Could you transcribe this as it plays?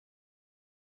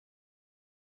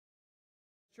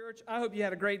Church, I hope you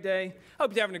had a great day. I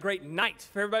hope you're having a great night.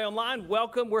 For everybody online,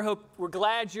 welcome. We're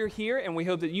glad you're here, and we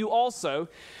hope that you also,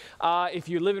 if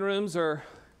your living rooms are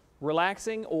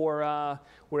relaxing or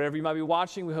wherever you might be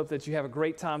watching, we hope that you have a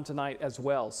great time tonight as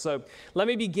well. So let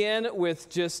me begin with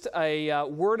just a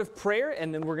word of prayer,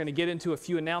 and then we're going to get into a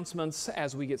few announcements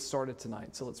as we get started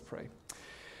tonight. So let's pray.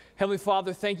 Heavenly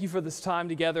Father, thank you for this time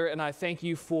together, and I thank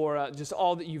you for just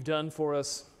all that you've done for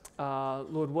us.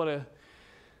 Lord,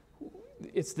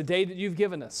 it's the day that you've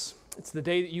given us. It's the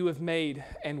day that you have made,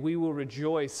 and we will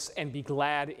rejoice and be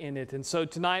glad in it. And so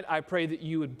tonight, I pray that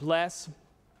you would bless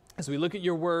as we look at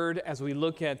your word, as we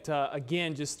look at,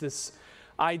 again, just this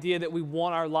idea that we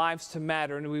want our lives to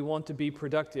matter and we want to be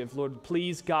productive. Lord,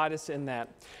 please guide us in that.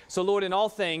 So, Lord, in all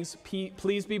things,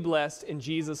 please be blessed. In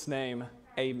Jesus' name,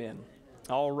 amen.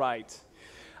 All right.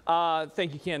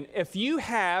 Thank you, Ken. If you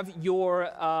have your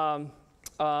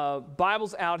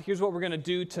Bibles out, here's what we're going to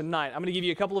do tonight. I'm going to give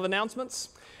you a couple of announcements.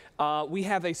 We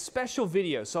have a special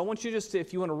video, so I want you just to,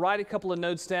 if you want to write a couple of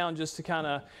notes down just to kind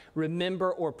of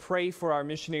remember or pray for our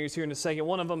missionaries here in a second.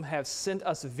 One of them has sent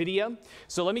us a video.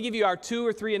 So let me give you our 2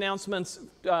 or 3 announcements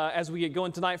as we get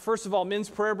going tonight. First of all, men's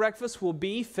prayer breakfast will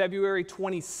be February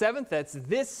 27th. That's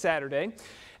this Saturday.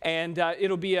 And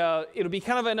it'll be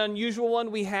kind of an unusual one.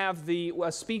 We have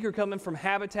a speaker coming from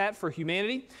Habitat for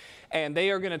Humanity, and they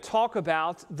are going to talk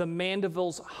about the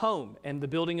Mandeville's home and the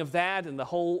building of that and the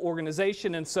whole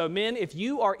organization. And so, men, if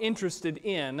you are interested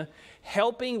in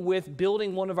helping with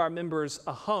building one of our members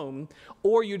a home,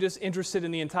 or you're just interested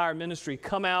in the entire ministry,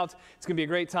 come out. It's going to be a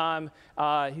great time.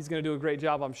 He's going to do a great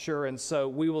job, I'm sure. And so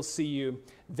we will see you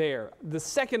there. The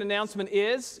second announcement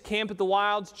is Camp at the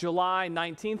Wilds, July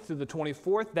 19th through the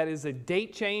 24th. That is a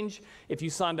date change if you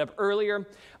signed up earlier,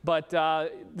 but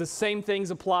the same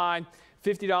things apply.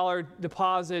 $50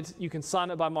 deposit. You can sign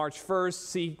up by March 1st.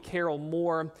 See Carol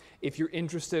Moore if you're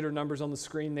interested, or numbers on the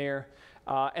screen there.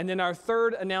 And then our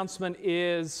third announcement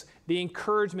is the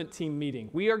encouragement team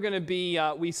meeting. We are going to be,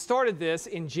 we started this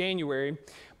in January,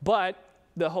 but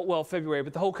February,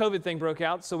 but the whole COVID thing broke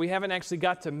out, so we haven't actually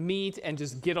got to meet and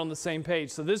just get on the same page.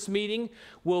 So this meeting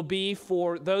will be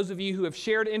for those of you who have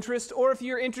shared interest, or if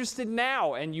you're interested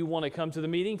now and you want to come to the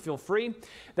meeting, feel free.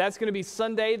 That's going to be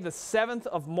Sunday, the 7th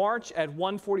of March at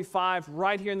 1:45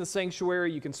 right here in the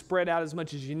sanctuary. You can spread out as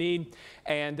much as you need,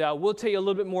 and we'll tell you a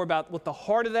little bit more about what the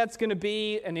heart of that's going to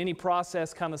be and any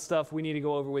process kind of stuff we need to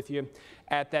go over with you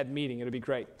at that meeting. It'll be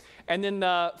great. And then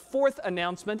the fourth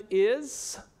announcement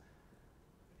is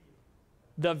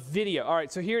the video. All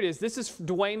right, so here it is. This is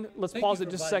Dwayne. Let's pause it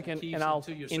just a second, and I'll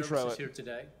intro it. Here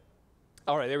today.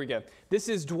 All right, there we go. This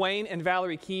is Dwayne and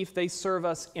Valerie Keefe. They serve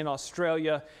us in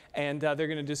Australia, and they're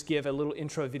going to just give a little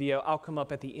intro video. I'll come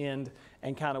up at the end,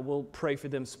 and we'll pray for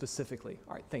them specifically.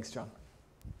 All right, thanks, John.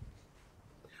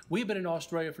 We've been in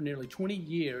Australia for nearly 20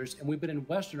 years, and we've been in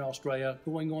Western Australia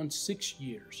going on 6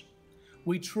 years.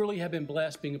 We truly have been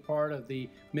blessed being a part of the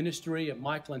ministry of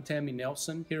Michael and Tammy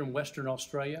Nelson here in Western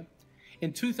Australia.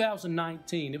 In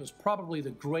 2019, it was probably the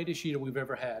greatest year we've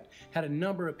ever had. Had a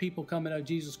number of people come to know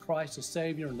Jesus Christ as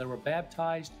Savior, and they were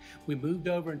baptized. We moved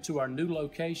over into our new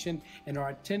location, and our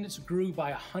attendance grew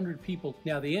by 100 people.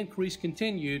 Now, the increase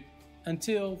continued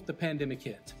until the pandemic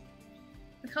hit.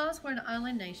 Because we're an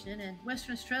island nation and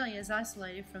Western Australia is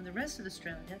isolated from the rest of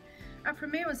Australia, our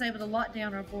Premier was able to lock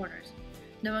down our borders.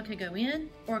 No one could go in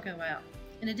or go out.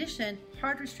 In addition,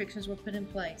 hard restrictions were put in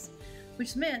place,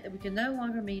 which meant that we could no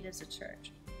longer meet as a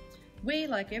church. We,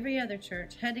 like every other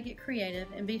church, had to get creative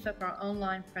and beef up our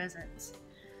online presence.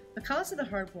 Because of the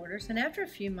hard borders, and after a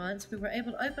few months, we were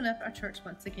able to open up our church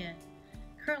once again.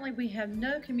 Currently, we have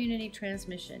no community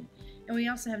transmission, and we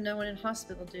also have no one in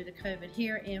hospital due to COVID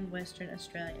here in Western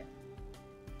Australia.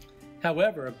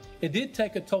 However, it did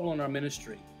take a toll on our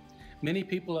ministry. Many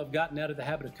people have gotten out of the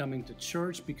habit of coming to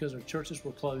church because our churches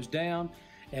were closed down.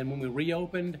 And when we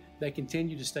reopened, they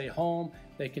continued to stay home.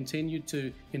 They continued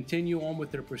on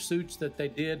with their pursuits that they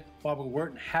did while we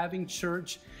weren't having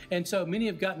church. And so many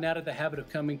have gotten out of the habit of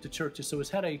coming to churches. So it's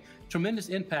had a tremendous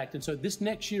impact. And so this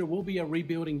next year will be a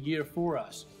rebuilding year for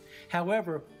us.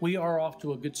 However, we are off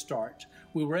to a good start.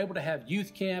 We were able to have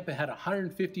youth camp and had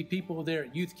 150 people there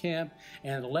at youth camp,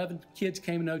 and 11 kids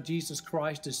came to know Jesus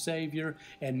Christ as Savior,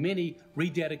 and many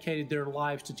rededicated their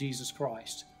lives to Jesus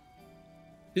Christ.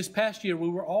 This past year, we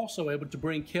were also able to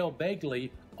bring Kel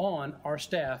Bagley on our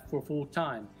staff for full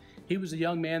time. He was a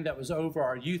young man that was over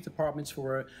our youth departments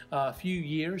for a few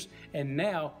years, and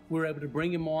now we're able to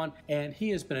bring him on, and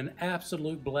he has been an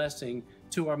absolute blessing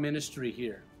to our ministry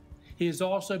here. He has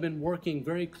also been working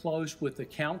very close with the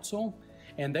council,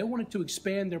 and they wanted to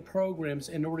expand their programs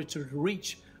in order to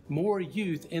reach more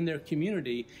youth in their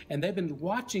community, and they've been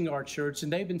watching our church,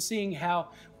 and they've been seeing how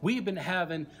we've been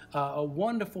having a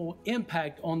wonderful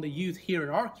impact on the youth here in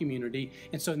our community.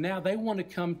 And so now they want to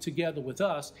come together with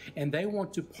us, and they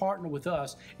want to partner with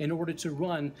us in order to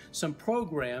run some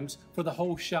programs for the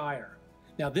whole Shire.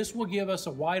 Now, this will give us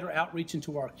a wider outreach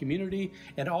into our community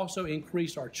and also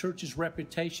increase our church's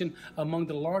reputation among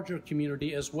the larger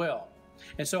community as well.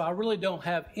 And so I really don't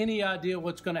have any idea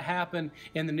what's going to happen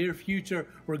in the near future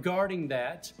regarding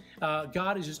that.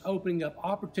 God is just opening up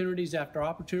opportunities after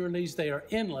opportunities. They are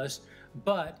endless,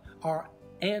 but our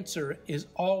answer is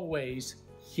always,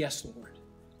 yes, Lord.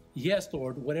 Yes,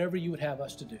 Lord, whatever you would have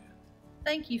us to do.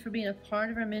 Thank you for being a part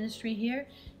of our ministry here.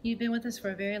 You've been with us for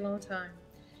a very long time.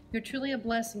 You're truly a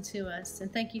blessing to us,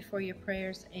 and thank you for your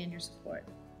prayers and your support.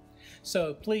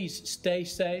 So please stay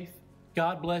safe.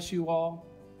 God bless you all.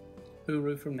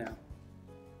 Hooroo from now.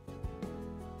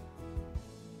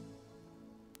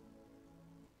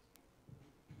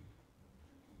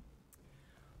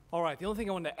 All right, the only thing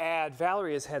I wanted to add,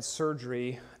 Valerie has had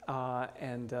surgery,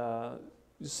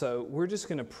 so we're just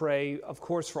going to pray, of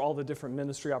course, for all the different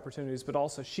ministry opportunities, but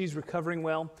also she's recovering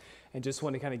well, and just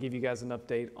want to kind of give you guys an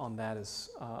update on that as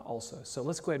also. So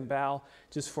let's go ahead and bow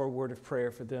just for a word of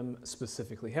prayer for them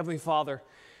specifically. Heavenly Father,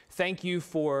 thank you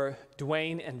for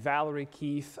Dwayne and Valerie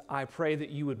Keith. I pray that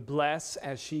you would bless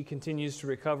as she continues to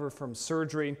recover from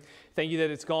surgery. Thank you that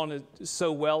it's gone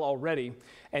so well already.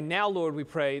 And now, Lord, we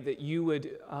pray that you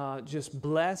would just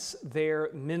bless their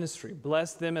ministry.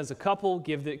 Bless them as a couple.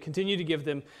 Continue to give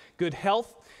them good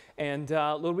health. And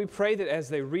Lord, we pray that as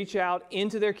they reach out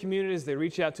into their communities, they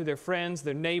reach out to their friends,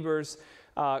 their neighbors,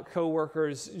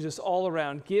 co-workers, just all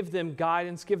around, give them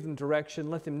guidance, give them direction,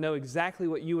 let them know exactly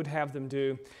what you would have them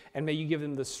do, and may you give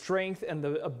them the strength and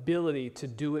the ability to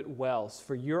do it well.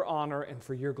 For your honor and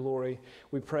for your glory,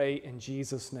 we pray in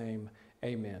Jesus' name,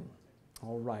 amen.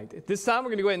 All right, at this time we're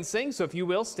going to go ahead and sing, so if you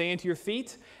will, stand to your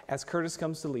feet as Curtis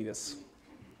comes to lead us.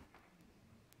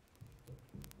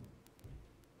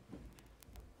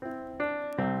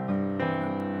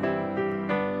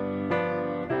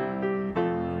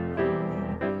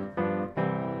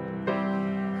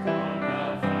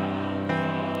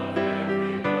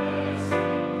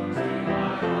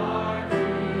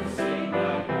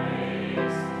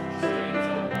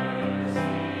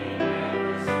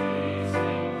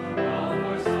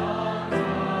 Songs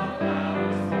of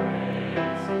flowers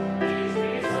praise, teach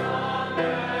me songs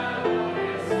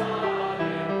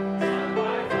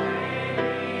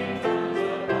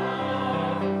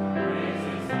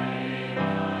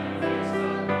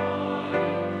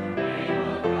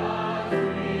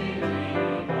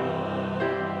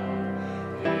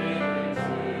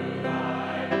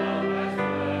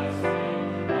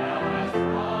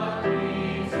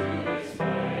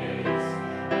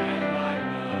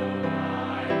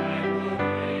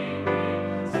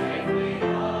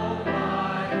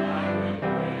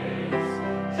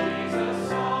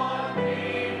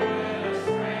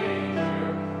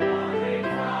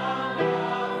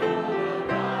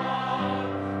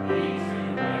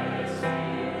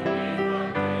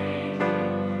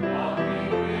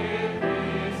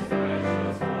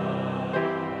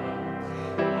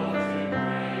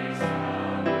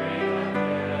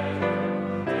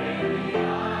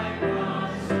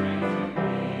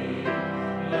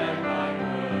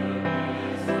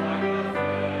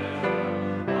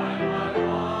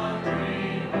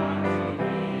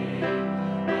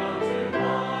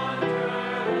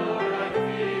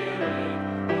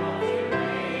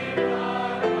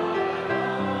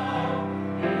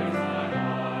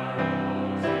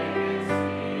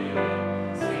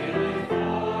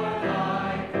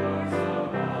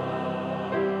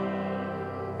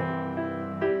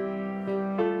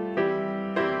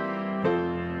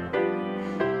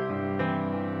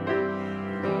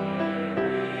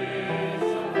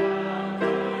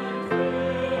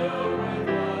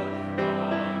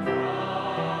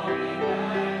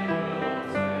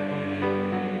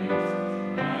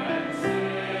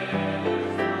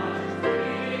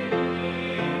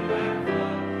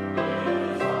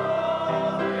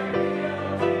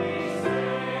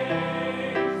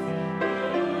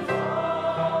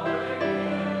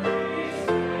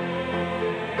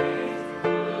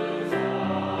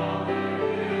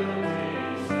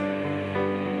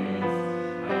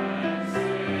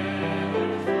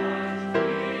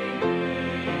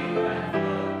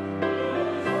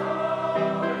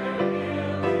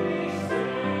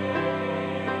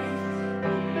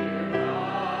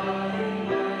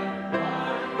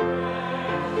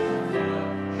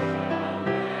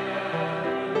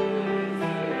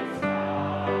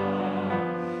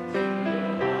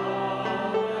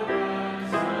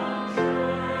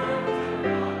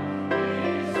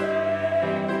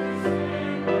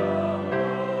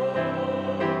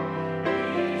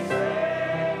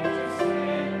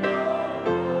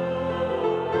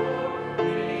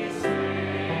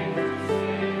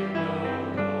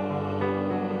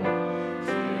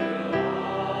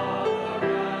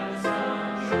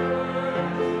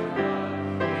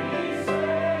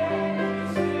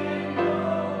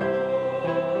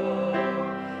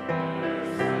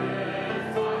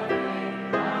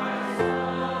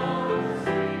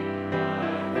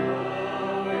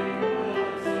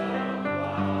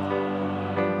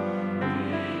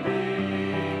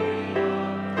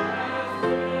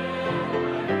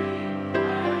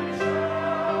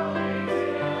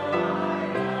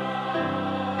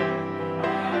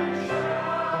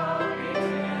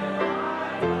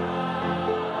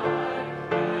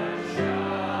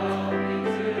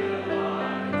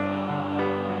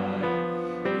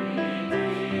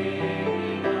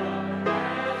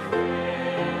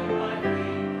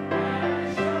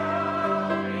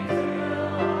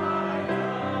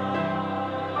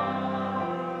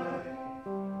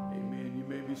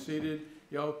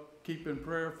keep in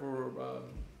prayer for,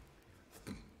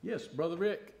 yes, Brother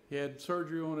Rick. He had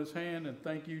surgery on his hand, and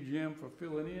thank you, Jim, for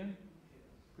filling in.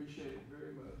 Appreciate it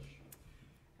very much.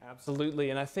 Absolutely.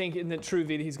 And I think, isn't it true,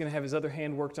 Vita, he's going to have his other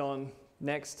hand worked on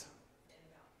next? In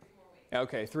about 3 more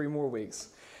weeks. Okay, 3 more weeks.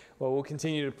 Well, we'll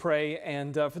continue to pray.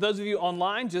 And for those of you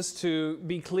online, just to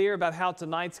be clear about how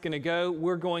tonight's going to go,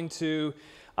 we're going to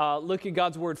look at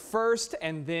God's Word first,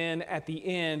 and then at the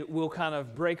end, we'll kind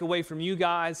of break away from you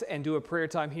guys and do a prayer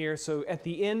time here. So at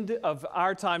the end of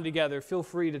our time together, feel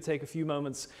free to take a few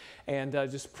moments and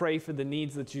just pray for the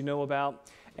needs that you know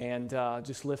about, and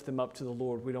just lift them up to the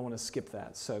Lord. We don't want to skip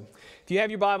that. So if you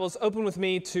have your Bibles, open with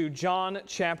me to John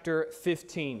chapter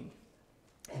 15.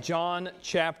 John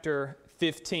chapter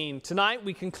 15. Tonight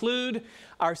we conclude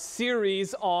our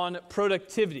series on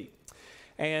productivity.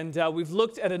 And we've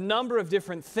looked at a number of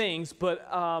different things, but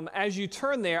as you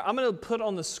turn there, I'm going to put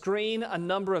on the screen a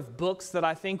number of books that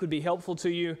I think would be helpful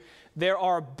to you. There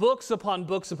are books upon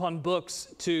books upon books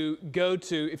to go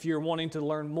to if you're wanting to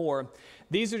learn more.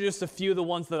 These are just a few of the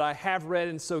ones that I have read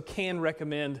and so can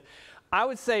recommend. I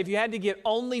would say if you had to get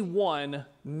only one,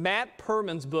 Matt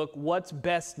Perman's book, What's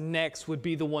Best Next, would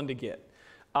be the one to get.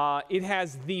 It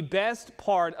has the best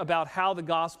part about how the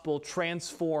gospel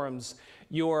transforms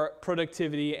your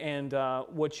productivity and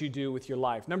what you do with your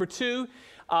life. Number two,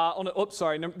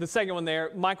 the second one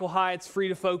there, Michael Hyatt's Free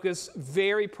to Focus,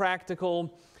 very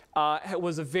practical.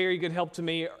 Was a very good help to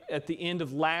me at the end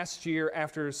of last year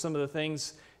after some of the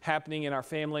things happening in our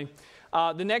family.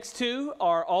 The next two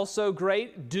are also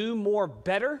great. Do More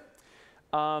Better.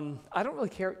 I don't really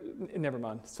care. Never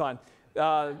mind. It's fine.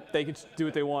 They can do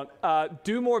what they want.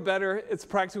 Do More Better. It's a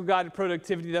Practical Guide to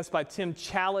Productivity. That's by Tim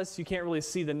Challies. You can't really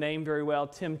see the name very well.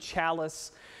 Tim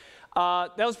Challies.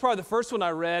 That was probably the first one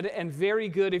I read, and very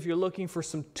good if you're looking for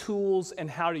some tools and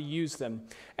how to use them.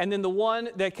 And then the one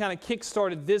that kind of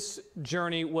kick-started this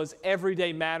journey was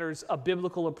Everyday Matters, A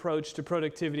Biblical Approach to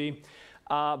Productivity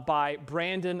by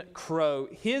Brandon Crow.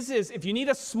 His is, if you need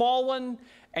a small one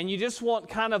and you just want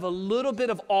kind of a little bit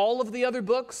of all of the other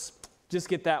books, just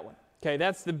get that one. Okay,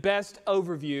 that's the best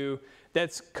overview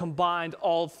that's combined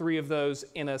all three of those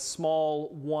in a small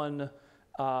one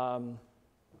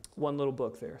little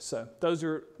book there. So those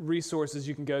are resources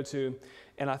you can go to,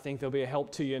 and I think they'll be a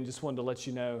help to you, and just wanted to let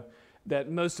you know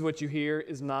that most of what you hear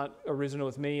is not original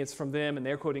with me. It's from them, and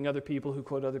they're quoting other people who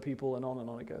quote other people, and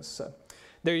on it goes. So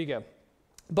there you go.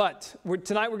 But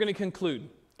tonight we're going to conclude.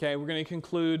 Okay, we're going to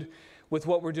conclude with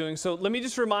what we're doing. So let me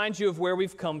just remind you of where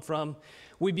we've come from.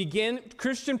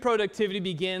 Christian productivity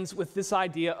begins with this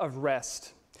idea of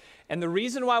rest. And the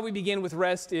reason why we begin with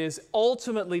rest is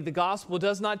ultimately the gospel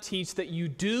does not teach that you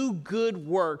do good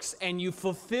works and you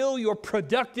fulfill your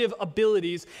productive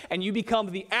abilities and you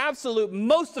become the absolute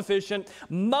most efficient,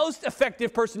 most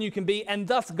effective person you can be, and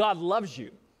thus God loves you.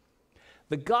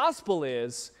 The gospel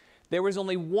is there was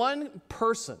only one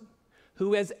person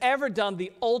who has ever done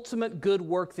the ultimate good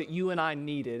work that you and I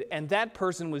needed, and that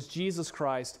person was Jesus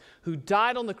Christ, who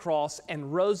died on the cross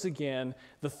and rose again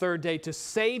the third day to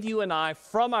save you and I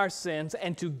from our sins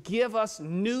and to give us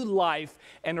new life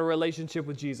and a relationship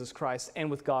with Jesus Christ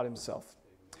and with God himself.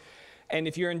 And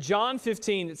if you're in John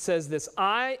 15, it says this,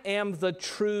 I am the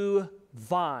true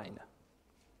vine,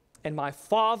 and my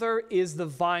Father is the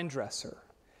vine dresser.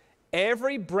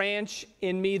 Every branch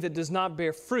in me that does not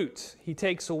bear fruit, he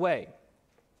takes away.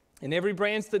 And every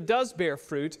branch that does bear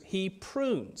fruit, he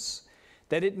prunes,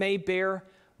 that it may bear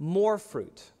more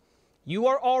fruit. You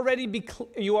are already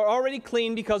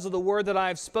clean because of the word that I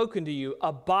have spoken to you.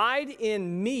 Abide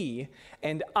in me,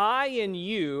 and I in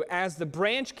you, as the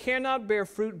branch cannot bear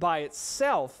fruit by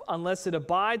itself unless it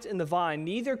abides in the vine,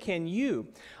 neither can you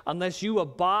unless you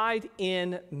abide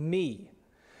in me.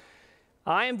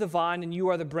 I am the vine, and you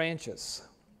are the branches.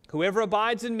 Whoever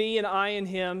abides in me and I in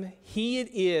him, he it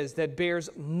is that bears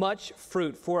much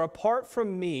fruit. For apart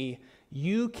from me,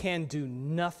 you can do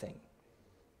nothing.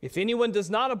 If anyone does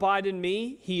not abide in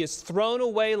me, he is thrown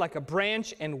away like a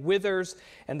branch and withers,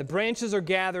 and the branches are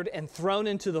gathered and thrown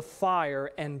into the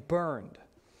fire and burned.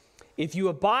 If you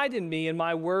abide in me and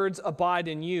my words abide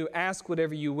in you, ask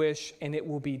whatever you wish, and it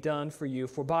will be done for you.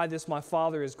 For by this my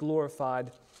Father is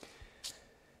glorified,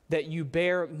 that you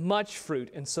bear much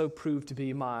fruit and so prove to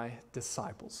be my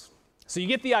disciples. So you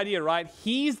get the idea, right?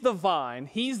 He's the vine.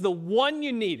 He's the one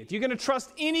you need. If you're going to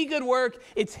trust any good work,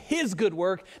 it's his good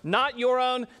work, not your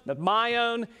own, not my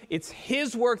own. It's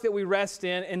his work that we rest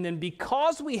in. And then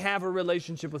because we have a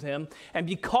relationship with him and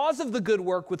because of the good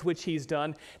work with which he's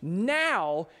done,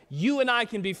 now you and I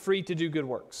can be free to do good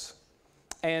works.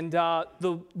 And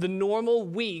the normal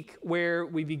week where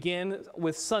we begin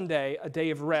with Sunday, a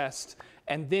day of rest,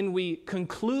 and then we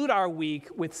conclude our week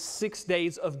with 6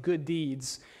 days of good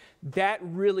deeds, that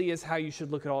really is how you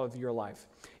should look at all of your life.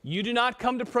 You do not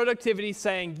come to productivity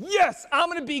saying, yes, I'm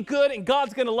going to be good and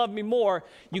God's going to love me more.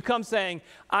 You come saying,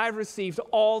 I've received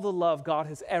all the love God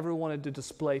has ever wanted to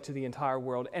display to the entire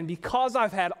world. And because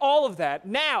I've had all of that,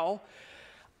 now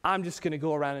I'm just going to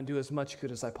go around and do as much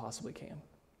good as I possibly can.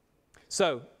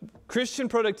 So, Christian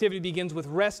productivity begins with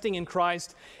resting in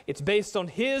Christ. It's based on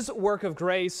His work of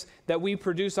grace that we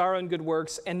produce our own good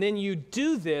works, and then you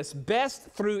do this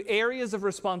best through areas of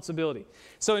responsibility.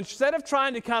 So instead of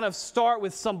trying to kind of start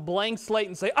with some blank slate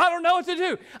and say, I don't know what to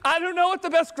do, I don't know what the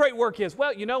best great work is.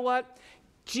 Well, you know what?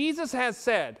 Jesus has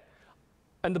said,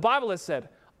 and the Bible has said,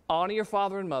 honor your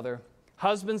father and mother,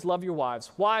 husbands love your wives,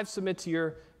 wives submit to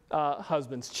your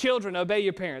husbands, children, obey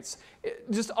your parents,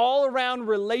 just all around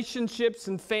relationships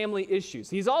and family issues.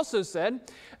 He's also said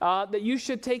that you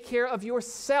should take care of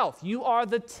yourself. You are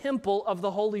the temple of the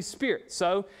Holy Spirit.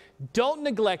 So don't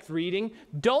neglect reading.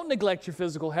 Don't neglect your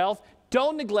physical health.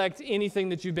 Don't neglect anything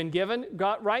that you've been given,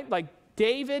 right? Like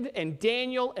David and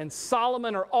Daniel and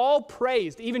Solomon are all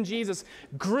praised. Even Jesus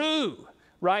grew,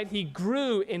 right? He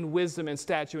grew in wisdom and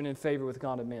stature and in favor with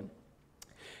God and men.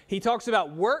 He talks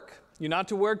about work. You're not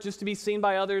to work just to be seen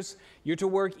by others. You're to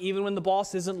work even when the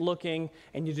boss isn't looking,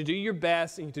 and you're to do your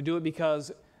best, and you're to do it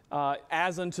because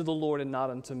as unto the Lord and not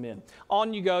unto men.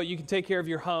 On you go. You can take care of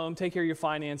your home, take care of your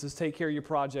finances, take care of your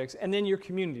projects, and then your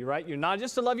community, right? You're not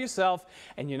just to love yourself,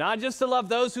 and you're not just to love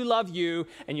those who love you,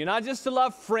 and you're not just to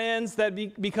love friends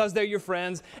because they're your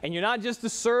friends, and you're not just to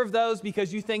serve those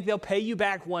because you think they'll pay you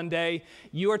back one day.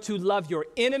 You are to love your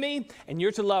enemy, and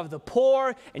you're to love the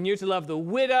poor, and you're to love the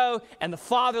widow and the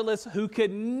fatherless who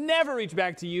could never reach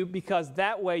back to you, because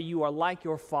that way you are like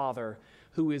your Father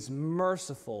who is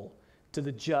merciful to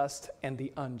the just and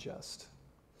the unjust.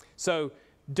 So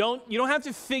you don't have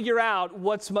to figure out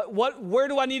where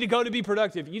do I need to go to be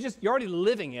productive. You're already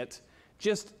living it.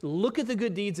 Just look at the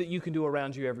good deeds that you can do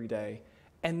around you every day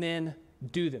and then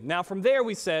do them. Now from there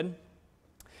we said,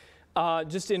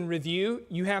 just in review,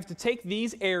 you have to take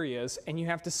these areas and you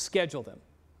have to schedule them.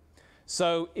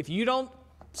 So if you don't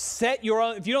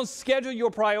schedule your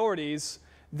priorities,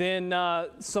 then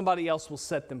somebody else will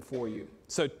set them for you.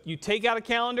 So you take out a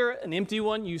calendar, an empty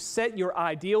one, you set your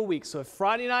ideal week. So if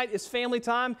Friday night is family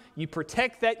time, you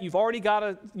protect that. You've already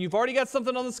got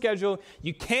something on the schedule.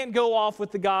 You can't go off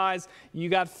with the guys. You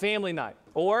got family night.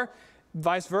 Or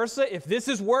vice versa, if this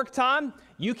is work time,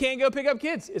 you can't go pick up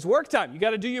kids. It's work time. You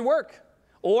got to do your work.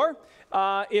 Or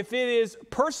if it is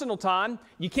personal time,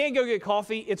 you can't go get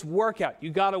coffee. It's workout.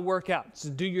 You got to work out. So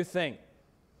do your thing.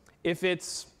 If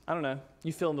it's, I don't know,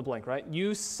 you fill in the blank, right?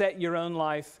 You set your own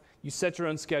life. You set your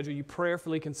own schedule. You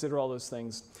prayerfully consider all those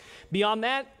things. Beyond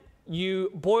that, you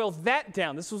boil that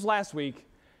down. This was last week.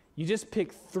 You just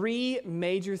pick 3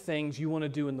 major things you want to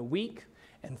do in the week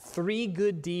and 3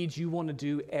 good deeds you want to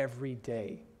do every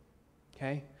day.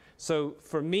 Okay? So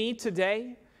for me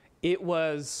today, it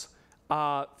was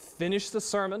finish the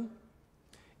sermon.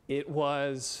 It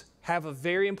was have a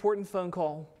very important phone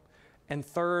call. And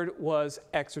third was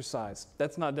exercise.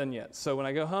 That's not done yet. So when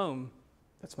I go home,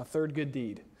 that's my 3rd good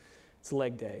deed. It's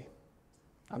leg day.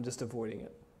 I'm just avoiding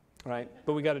it, right?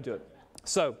 But we got to do it.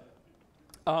 So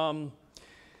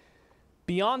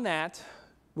beyond that,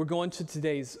 we're going to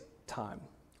today's time.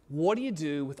 What do you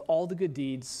do with all the good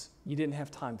deeds you didn't have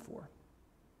time for?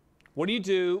 What do you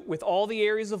do with all the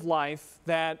areas of life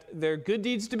that they're good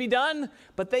deeds to be done,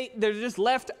 but they're just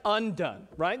left undone,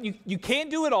 right? You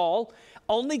can't do it all.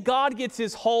 Only God gets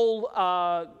His whole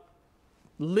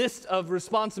list of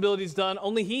responsibilities done.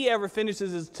 Only He ever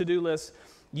finishes His to-do list.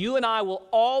 You and I will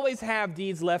always have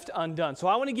deeds left undone. So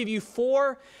I want to give you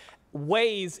 4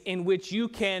 ways in which you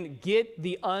can get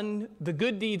the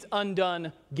good deeds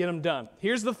undone, get them done.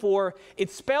 Here's the 4.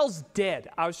 It spells dead.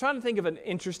 I was trying to think of an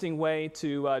interesting way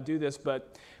to do this,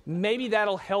 but maybe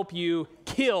that'll help you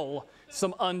kill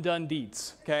some undone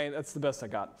deeds. Okay, that's the best I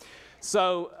got.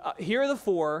 So here are the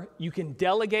 4. You can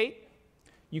delegate,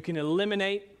 you can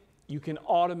eliminate, you can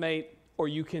automate, or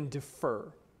you can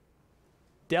defer.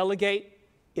 Delegate,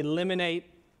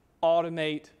 eliminate,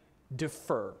 automate,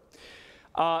 defer.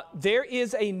 There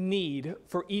is a need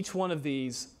for each one of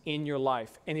these in your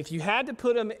life. And if you had to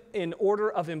put them in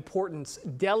order of importance,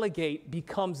 delegate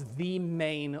becomes the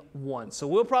main one. So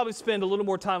we'll probably spend a little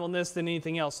more time on this than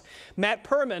anything else. Matt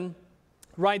Perman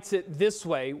writes it this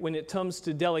way when it comes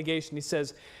to delegation. He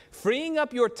says, freeing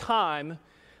up your time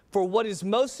for what is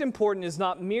most important is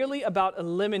not merely about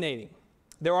eliminating.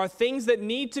 There are things that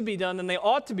need to be done and they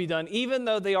ought to be done, even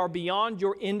though they are beyond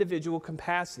your individual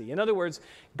capacity. In other words,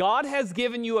 God has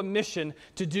given you a mission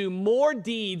to do more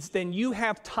deeds than you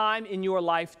have time in your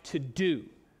life to do.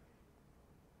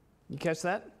 You catch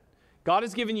that? God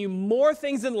has given you more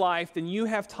things in life than you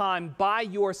have time by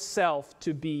yourself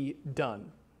to be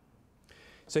done.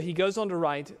 So he goes on to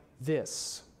write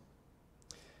this.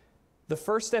 The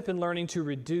first step in learning to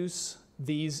reduce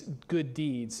these good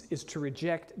deeds is to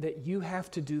reject that you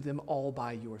have to do them all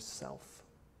by yourself.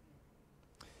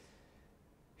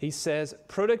 He says,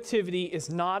 productivity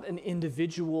is not an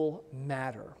individual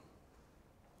matter.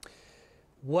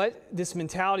 What this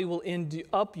mentality will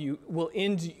what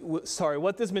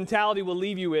this mentality will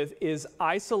leave you with is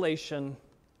isolation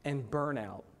and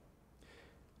burnout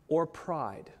or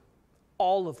pride,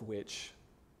 all of which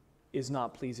is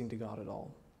not pleasing to God at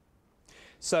all.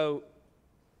 So,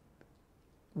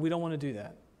 we don't want to do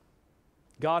that.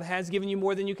 God has given you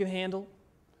more than you can handle.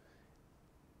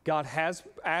 God has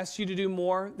asked you to do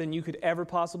more than you could ever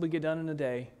possibly get done in a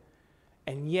day.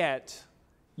 And yet,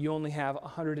 you only have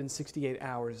 168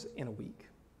 hours in a week.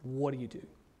 What do you do?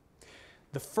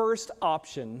 The first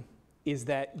option is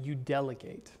that you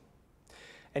delegate.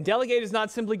 And delegate is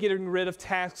not simply getting rid of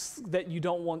tasks that you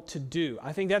don't want to do.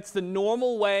 I think that's the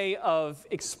normal way of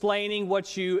explaining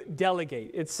what you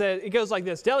delegate. It goes like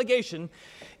this. Delegation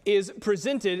is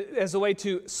presented as a way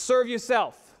to serve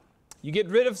yourself. You get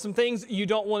rid of some things you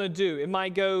don't want to do. It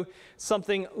might go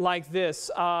something like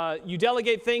this. You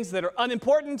delegate things that are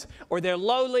unimportant, or they're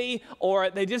lowly,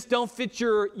 or they just don't fit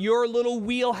your little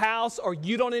wheelhouse, or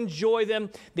you don't enjoy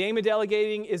them. The aim of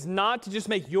delegating is not to just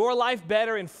make your life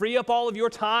better and free up all of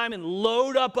your time and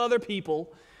load up other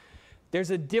people. There's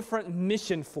a different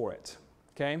mission for it,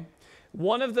 okay?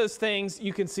 One of those things,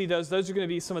 you can see those are going to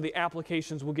be some of the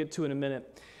applications we'll get to in a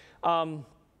minute.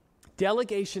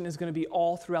 Delegation is going to be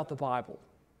all throughout the Bible.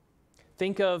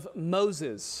 Think of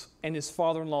Moses and his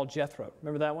father-in-law Jethro.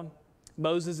 Remember that one?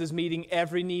 Moses is meeting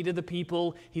every need of the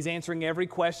people. He's answering every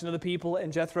question of the people.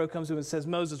 And Jethro comes to him and says,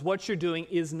 Moses, what you're doing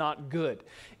is not good.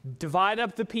 Divide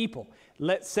up the people.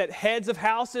 Let's set heads of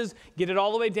houses. Get it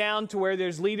all the way down to where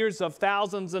there's leaders of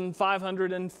thousands and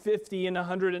 550 and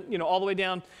 100, and, all the way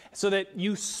down so that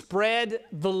you spread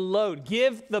the load.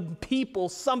 Give the people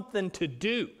something to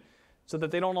do, so that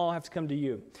they don't all have to come to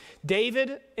you.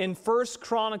 David, in 1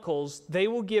 Chronicles, they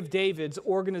will give David's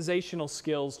organizational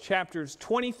skills, chapters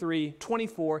 23,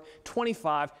 24,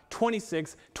 25,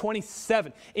 26,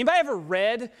 27. Anybody ever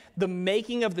read the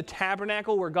making of the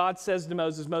tabernacle where God says to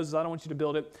Moses, Moses, I don't want you to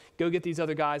build it. Go get these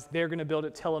other guys. They're going to build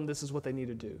it. Tell them this is what they need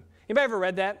to do. Anybody ever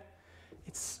read that?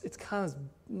 It's kind of,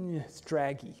 it's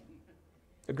draggy.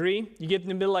 Agree? You get in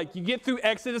the middle, you get through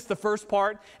Exodus, the first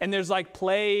part, and there's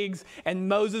plagues, and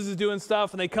Moses is doing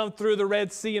stuff, and they come through the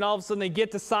Red Sea, and all of a sudden they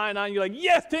get to Sinai, and you're like,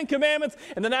 yes, 10 Commandments.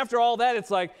 And then after all that,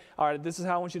 it's like, all right, this is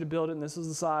how I want you to build it, and this is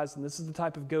the size, and this is the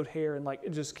type of goat hair, and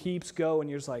it just keeps going.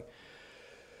 You're just like,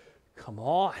 come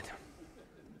on.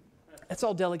 That's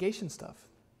all delegation stuff.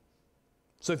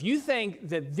 So if you think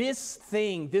that this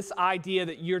idea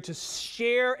that you're to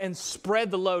share and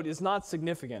spread the load is not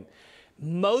significant,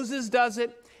 Moses does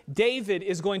it. David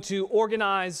is going to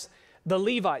organize the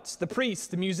Levites, the priests,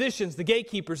 the musicians, the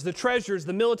gatekeepers, the treasurers,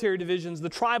 the military divisions, the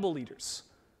tribal leaders.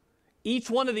 Each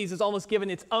one of these is almost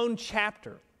given its own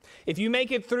chapter. If you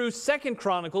make it through 2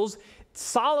 Chronicles,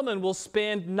 Solomon will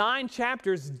spend 9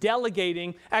 chapters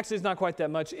delegating. Actually, it's not quite that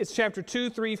much. It's chapter 2,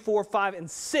 3, 4, 5, and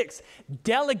 6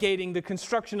 delegating the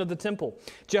construction of the temple.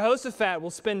 Jehoshaphat will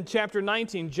spend chapter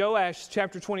 19, Joash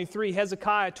chapter 23,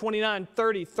 Hezekiah 29,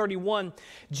 30, 31.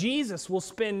 Jesus will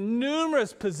spend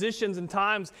numerous positions and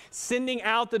times sending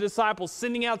out the disciples,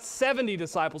 sending out 70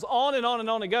 disciples. On and on and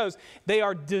on it goes. They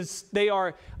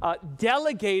are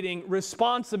delegating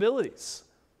responsibilities.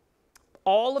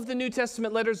 All of the New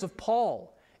Testament letters of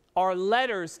Paul are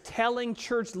letters telling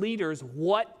church leaders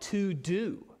what to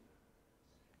do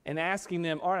and asking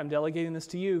them, all right, I'm delegating this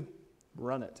to you,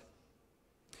 run it.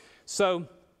 So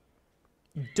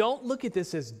don't look at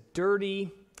this as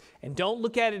dirty, and don't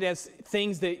look at it as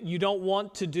things that you don't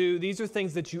want to do. These are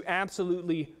things that you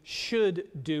absolutely should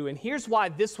do. And here's why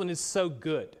this one is so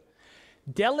good.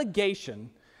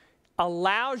 Delegation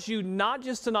allows you not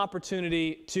just an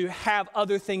opportunity to have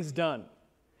other things done,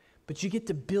 but you get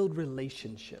to build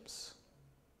relationships.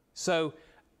 So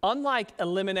unlike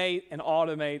eliminate and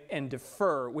automate and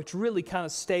defer, which really kind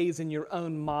of stays in your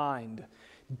own mind,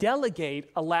 delegate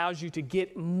allows you to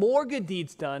get more good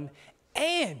deeds done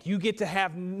and you get to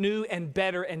have new and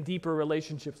better and deeper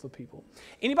relationships with people.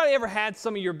 Anybody ever had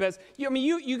some of your best?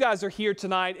 You guys are here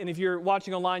tonight, and if you're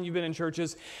watching online, you've been in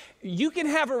churches. You can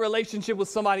have a relationship with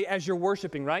somebody as you're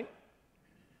worshiping, right?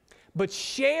 But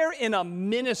share in a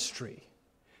ministry.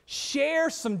 Share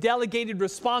some delegated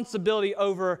responsibility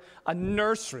over a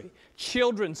nursery,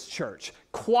 children's church,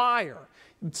 choir,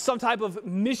 some type of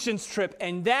missions trip,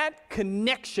 and that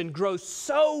connection grows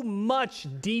so much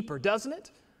deeper, doesn't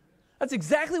it? That's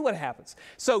exactly what happens.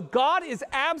 So God is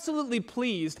absolutely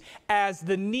pleased as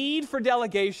the need for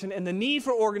delegation and the need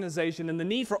for organization and the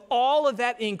need for all of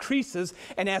that increases,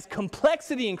 and as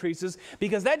complexity increases,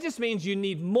 because that just means you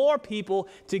need more people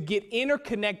to get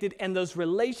interconnected, and those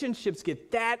relationships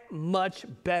get that much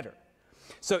better.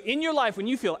 So in your life, when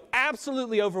you feel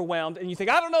absolutely overwhelmed and you think,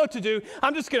 I don't know what to do,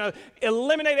 I'm just going to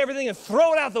eliminate everything and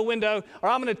throw it out the window, or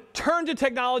I'm going to turn to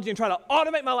technology and try to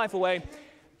automate my life away,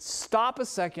 stop a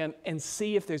second and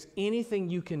see if there's anything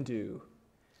you can do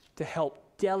to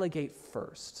help delegate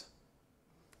first.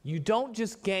 You don't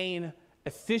just gain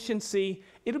efficiency.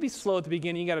 It'll be slow at the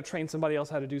beginning. You got to train somebody else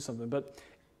how to do something. But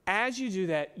as you do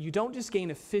that, you don't just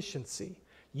gain efficiency.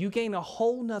 You gain a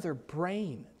whole nother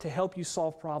brain to help you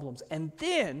solve problems. And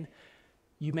then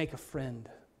you make a friend.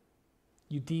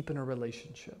 You deepen a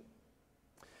relationship.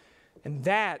 And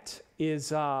that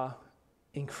is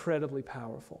incredibly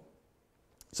powerful.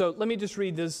 So let me just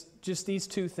read just these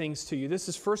two things to you. This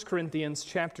is 1 Corinthians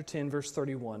chapter 10, verse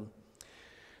 31.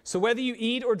 So whether you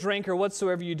eat or drink or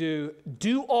whatsoever you do,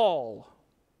 do all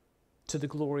to the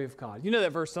glory of God. You know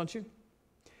that verse, don't you?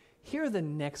 Here are the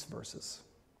next verses.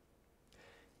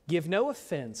 Give no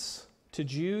offense to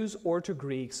Jews or to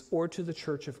Greeks or to the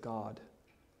church of God.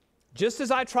 Just as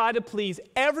I try to please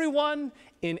everyone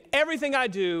in everything I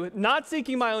do, not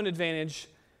seeking my own advantage,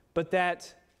 but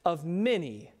that of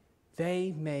many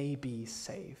they may be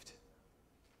saved.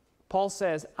 Paul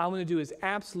says, I want to do as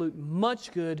absolute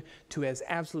much good to as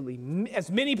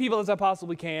many people as I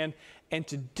possibly can. And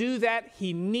to do that,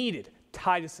 he needed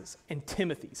Titus's and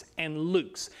Timothy's and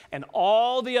Luke's and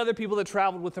all the other people that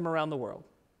traveled with him around the world.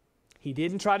 He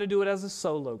didn't try to do it as a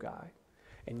solo guy.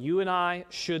 And you and I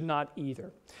should not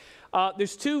either.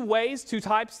 There's two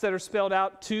types that are spelled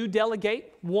out to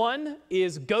delegate. One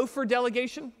is gopher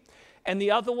delegation. And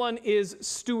the other one is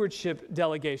stewardship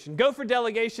delegation. Gopher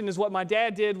delegation is what my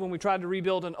dad did when we tried to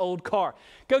rebuild an old car.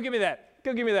 Go give me that.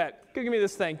 Go give me that. Go give me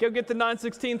this thing. Go get the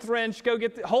 9/16 wrench.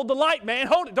 Hold the light, man.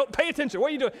 Hold it. Don't pay attention.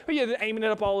 What are you doing? Are you aiming it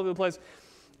up all over the place?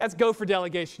 That's gopher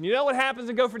delegation. You know what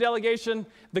happens in gopher delegation?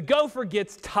 The gopher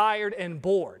gets tired and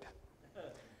bored.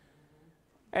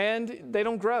 And they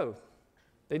don't grow.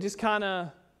 They just kind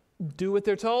of do what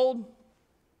they're told.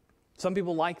 Some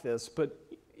people like this, but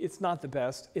it's not the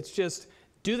best. It's just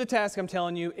do the task I'm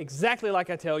telling you exactly like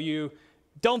I tell you.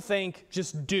 Don't think,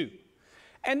 just do.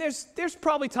 And there's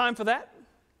probably time for that.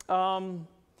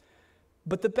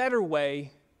 But the better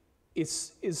way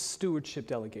is stewardship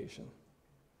delegation.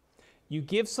 You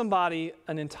give somebody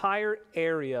an entire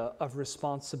area of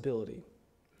responsibility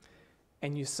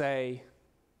and you say,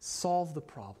 solve the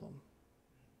problem.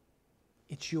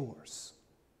 It's yours.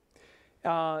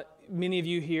 Many of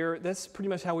you here, that's pretty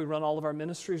much how we run all of our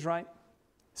ministries, right?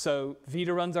 So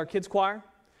Vita runs our kids' choir,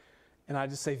 and I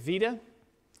just say, Vita,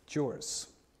 it's yours.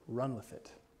 Run with it.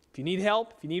 If you need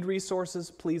help, if you need resources,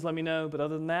 please let me know. But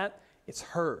other than that, it's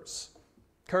hers.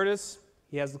 Curtis,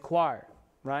 he has the choir,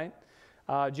 right?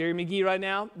 Jerry McGee right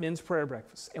now, men's prayer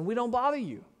breakfast. And we don't bother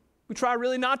you. We try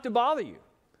really not to bother you.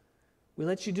 We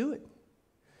let you do it.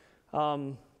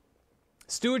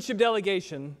 Stewardship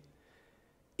delegation,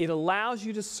 it allows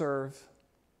you to serve,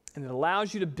 and it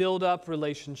allows you to build up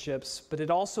relationships, but it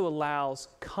also allows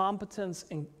competence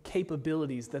and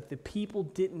capabilities that the people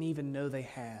didn't even know they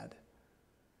had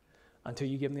until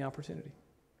you give them the opportunity.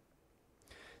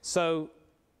 So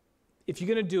if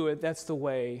you're going to do it, that's the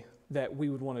way that we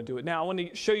would want to do it. Now, I want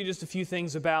to show you just a few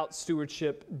things about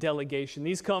stewardship delegation.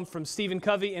 These come from Stephen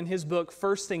Covey in his book,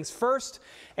 First Things First,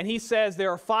 and he says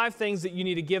there are 5 things that you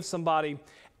need to give somebody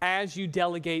as you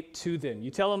delegate to them.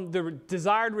 You tell them the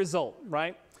desired result,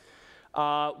 right?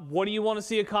 What do you want to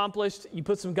see accomplished? You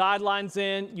put some guidelines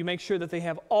in. You make sure that they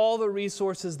have all the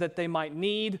resources that they might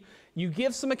need. You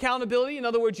give some accountability. In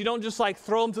other words, you don't just like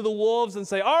throw them to the wolves and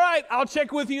say, all right, I'll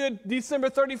check with you December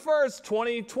 31st,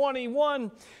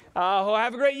 2021.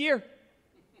 Have a great year.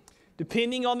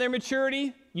 Depending on their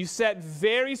maturity, you set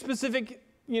very specific,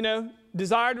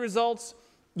 desired results.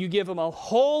 You give them a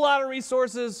whole lot of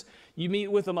resources. You meet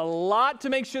with them a lot to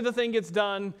make sure the thing gets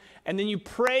done. And then you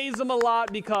praise them a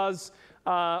lot because,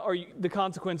 the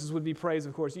consequences would be praise,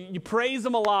 of course. You praise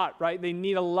them a lot, right? They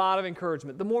need a lot of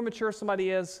encouragement. The more mature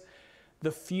somebody is,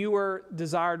 the fewer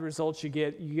desired results you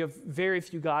get. You give very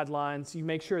few guidelines. You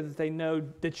make sure that they know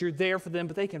that you're there for them,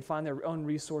 but they can find their own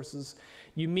resources.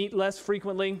 You meet less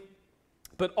frequently,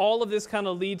 but all of this kind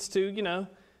of leads to,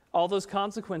 all those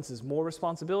consequences: more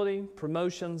responsibility,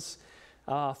 promotions,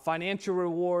 financial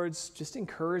rewards, just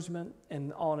encouragement,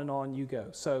 and on you go.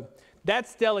 So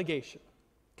that's delegation.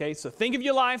 Okay, so think of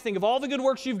your life, think of all the good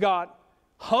works you've got,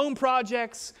 home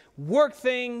projects, work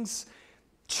things,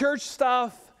 church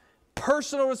stuff,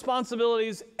 personal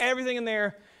responsibilities, everything in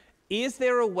there. Is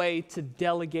there a way to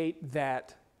delegate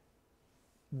that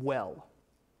well?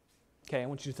 Okay, I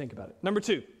want you to think about it. Number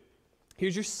 2,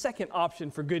 here's your second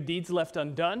option for good deeds left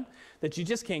undone that you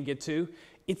just can't get to.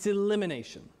 It's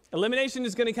elimination. Elimination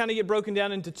is going to kind of get broken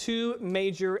down into 2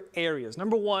 major areas.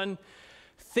 Number 1,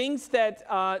 things that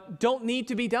don't need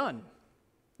to be done.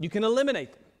 You can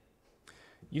eliminate them.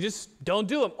 You just don't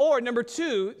do them. Or number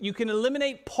 2, you can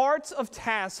eliminate parts of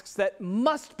tasks that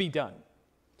must be done.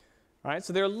 All right,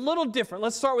 so they're a little different.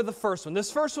 Let's start with the first one.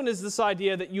 This first one is this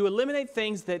idea that you eliminate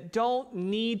things that don't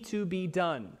need to be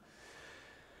done.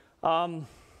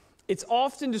 It's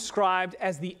often described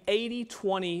as the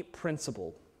 80-20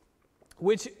 principle,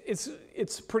 which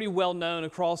it's pretty well known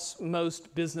across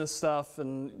most business stuff,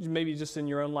 and maybe just in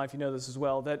your own life you know this as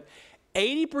well, that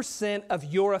 80% of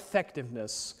your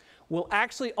effectiveness will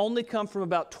actually only come from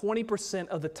about 20%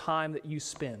 of the time that you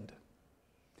spend.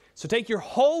 So take your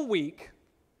whole week,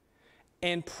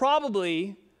 and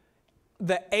probably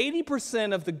the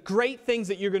 80% of the great things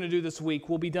that you're going to do this week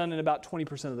will be done in about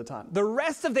 20% of the time. The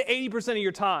rest of the 80% of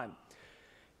your time,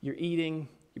 you're eating,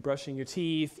 you're brushing your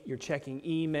teeth, you're checking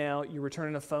email, you're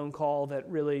returning a phone call that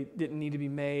really didn't need to be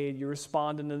made, you're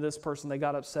responding to this person, they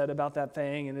got upset about that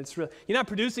thing, and it's really, you're not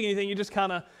producing anything, you're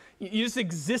just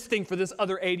existing for this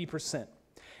other 80%.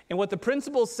 And what the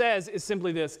principle says is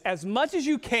simply this: as much as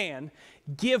you can,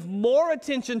 give more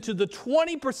attention to the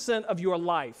 20% of your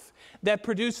life that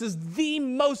produces the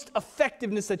most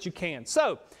effectiveness that you can.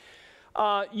 So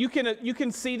you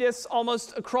can see this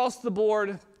almost across the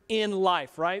board in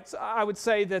life, right? So I would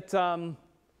say that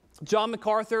John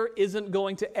MacArthur isn't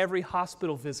going to every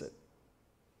hospital visit.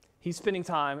 He's spending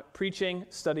time preaching,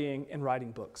 studying, and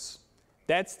writing books.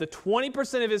 That's the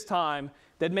 20% of his time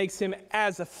that makes him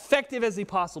as effective as he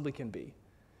possibly can be.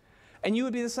 And you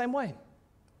would be the same way.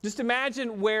 Just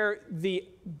imagine where the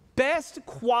best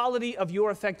quality of your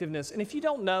effectiveness, and if you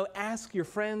don't know, ask your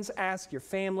friends, ask your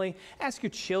family, ask your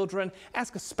children,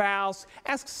 ask a spouse,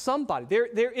 ask somebody.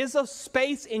 There is a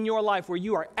space in your life where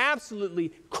you are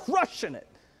absolutely crushing it.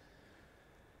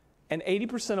 And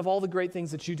 80% of all the great things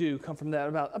that you do come from that,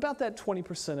 about that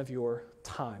 20% of your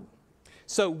time.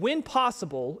 So when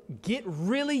possible, get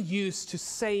really used to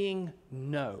saying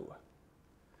no.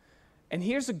 And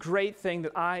here's a great thing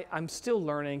that I'm still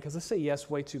learning, because I say yes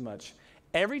way too much.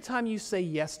 Every time you say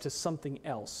yes to something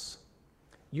else,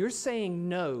 you're saying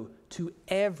no to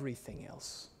everything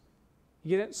else.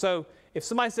 You get it? So if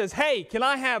somebody says, hey, can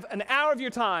I have an hour of your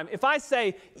time? If I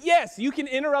say, yes, you can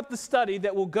interrupt the study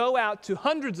that will go out to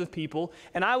hundreds of people,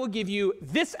 and I will give you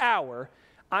this hour,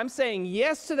 I'm saying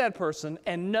yes to that person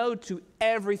and no to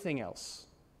everything else.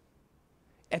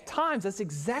 At times, that's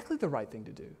exactly the right thing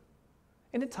to do.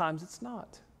 And at times, it's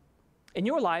not. In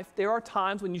your life, there are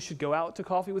times when you should go out to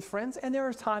coffee with friends, and there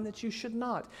are times that you should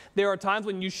not. There are times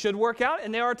when you should work out,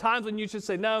 and there are times when you should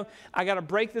say, no, I got to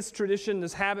break this tradition,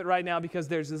 this habit right now, because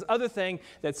there's this other thing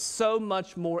that's so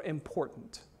much more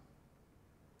important.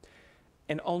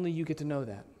 And only you get to know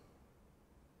that.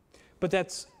 But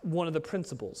that's one of the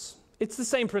principles. It's the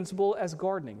same principle as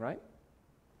gardening, right?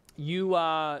 You're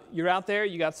out there,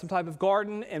 you got some type of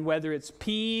garden, and whether it's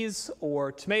peas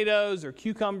or tomatoes or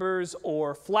cucumbers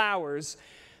or flowers,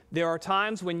 there are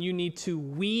times when you need to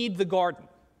weed the garden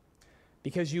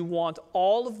because you want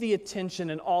all of the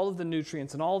attention and all of the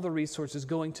nutrients and all of the resources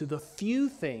going to the few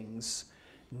things,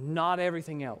 not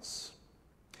everything else.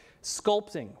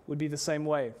 Sculpting would be the same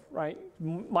way, right?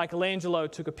 Michelangelo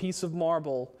took a piece of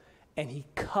marble and he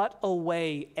cut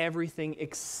away everything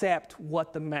except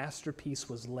what the masterpiece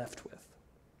was left with.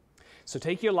 So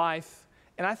take your life,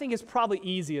 and I think it's probably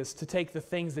easiest to take the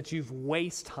things that you've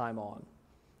wasted time on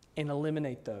and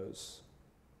eliminate those.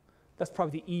 That's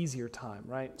probably the easier time,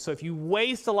 right? So if you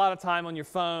waste a lot of time on your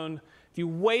phone, if you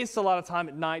waste a lot of time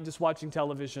at night just watching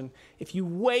television, if you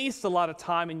waste a lot of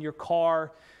time in your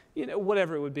car,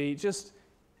 whatever it would be, just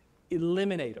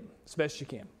eliminate them as best you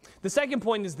can. The second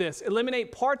point is this: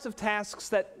 eliminate parts of tasks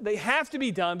that they have to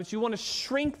be done, but you want to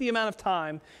shrink the amount of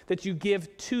time that you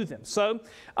give to them. So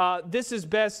this is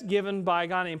best given by a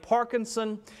guy named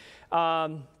Parkinson.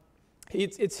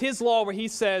 It's his law where he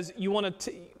says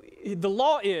the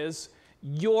law is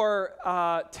your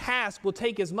task will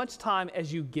take as much time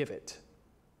as you give it.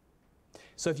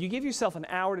 So if you give yourself an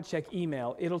hour to check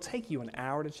email, it'll take you an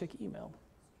hour to check email.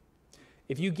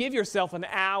 If you give yourself an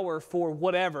hour for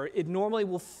whatever, it normally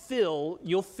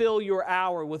you'll fill your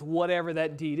hour with whatever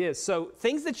that deed is. So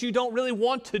things that you don't really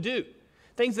want to do,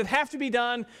 things that have to be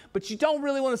done, but you don't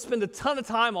really want to spend a ton of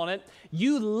time on it,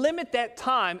 you limit that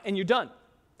time and you're done.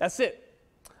 That's it.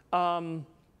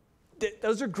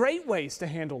 Those are great ways to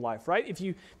handle life, right? If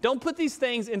you don't put these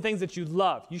things in things that you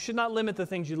love, you should not limit the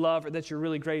things you love or that you're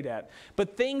really great at.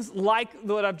 But things like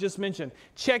what I've just mentioned,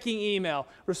 checking email,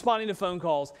 responding to phone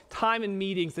calls, time in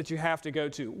meetings that you have to go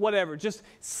to, whatever. Just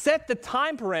set the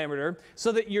time parameter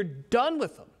so that you're done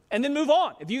with them. And then move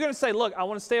on. If you're going to say, look, I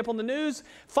want to stay up on the news,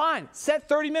 fine. Set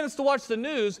 30 minutes to watch the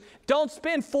news. Don't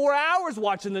spend 4 hours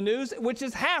watching the news, which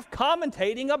is half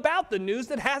commentating about the news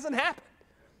that hasn't happened.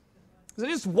 So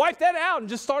just wipe that out and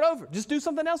just start over. Just do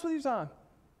something else with your time.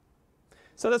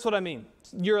 So that's what I mean.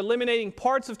 You're eliminating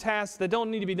parts of tasks that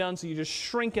don't need to be done, so you're just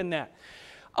shrinking that.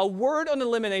 A word on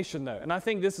elimination, though, and I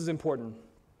think this is important.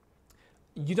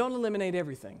 You don't eliminate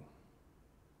everything.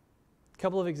 A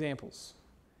couple of examples.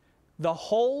 The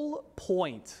whole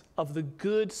point of the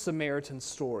Good Samaritan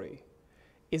story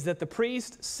is that the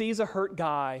priest sees a hurt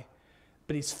guy,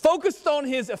 but he's focused on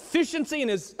his efficiency and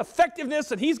his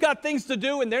effectiveness, and he's got things to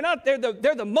do, and they're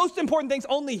the most important things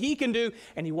only he can do,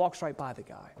 and he walks right by the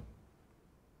guy.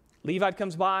 Levite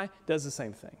comes by, does the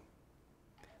same thing.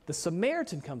 The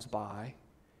Samaritan comes by,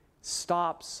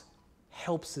 stops,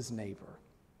 helps his neighbor,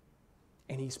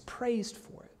 and he's praised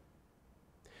for it.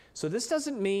 So this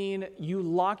doesn't mean you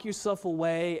lock yourself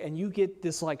away and you get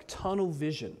this like tunnel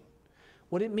vision.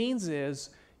 What it means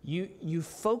is you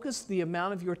focus the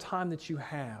amount of your time that you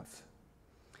have.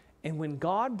 And when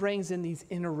God brings in these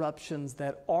interruptions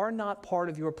that are not part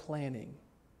of your planning,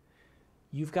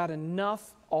 you've got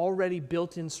enough already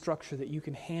built-in structure that you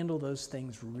can handle those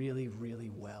things really,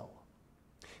 really well.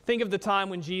 Think of the time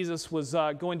when Jesus was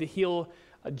going to heal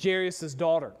Jairus'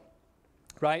 daughter.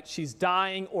 Right? She's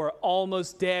dying or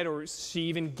almost dead, or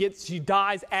she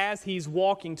dies as he's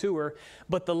walking to her.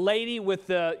 But the lady with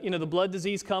the blood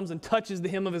disease comes and touches the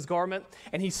hem of his garment,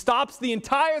 and he stops the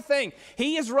entire thing.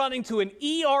 He is running to an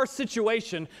ER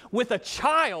situation with a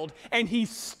child, and he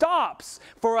stops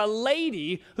for a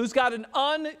lady who's got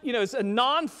it's a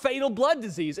non-fatal blood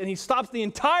disease, and he stops the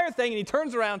entire thing, and he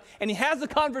turns around and he has a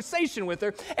conversation with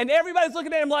her, and everybody's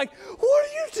looking at him like, "What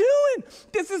are you doing?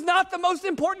 This is not the most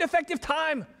important, effective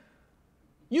time.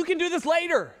 You can do this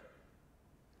later."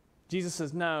 Jesus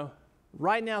says, no,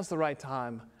 right now's the right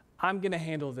time. I'm going to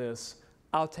handle this.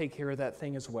 I'll take care of that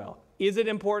thing as well. Is it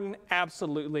important?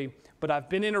 Absolutely. But I've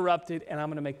been interrupted, and I'm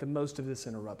going to make the most of this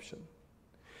interruption.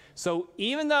 So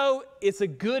even though it's a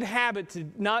good habit to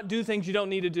not do things you don't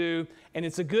need to do, and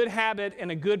it's a good habit and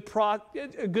a good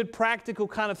practical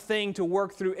kind of thing to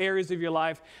work through areas of your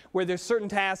life where there's certain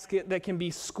tasks that can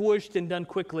be squished and done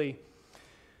quickly,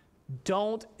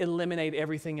 don't eliminate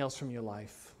everything else from your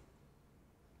life.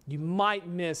 You might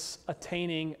miss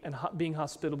attaining and being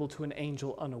hospitable to an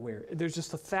angel unaware. There's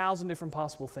just 1,000 different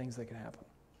possible things that can happen.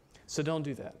 So don't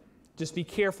do that. Just be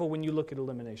careful when you look at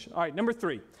elimination. All right, number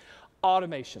 3,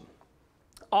 automation.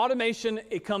 Automation,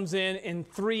 it comes in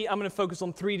 3, I'm going to focus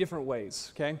on 3 different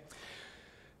ways, okay?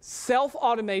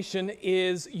 Self-automation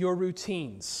is your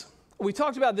routines. We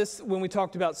talked about this when we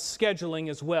talked about scheduling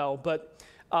as well, but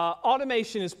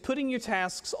automation is putting your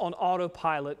tasks on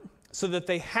autopilot so that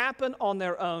they happen on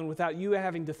their own without you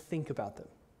having to think about them.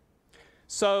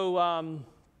 So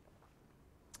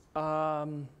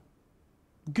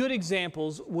good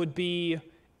examples would be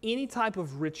any type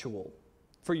of ritual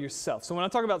for yourself. So when I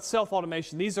talk about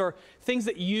self-automation, these are things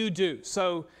that you do.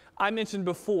 So I mentioned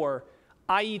before,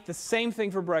 I eat the same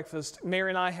thing for breakfast. Mary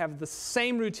and I have the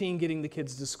same routine getting the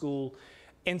kids to school.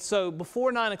 And so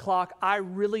before 9 o'clock, I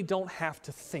really don't have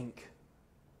to think,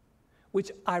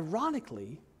 which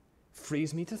ironically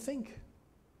frees me to think.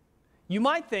 You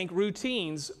might think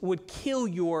routines would kill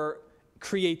your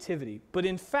creativity, but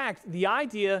in fact, the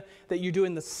idea that you're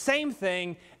doing the same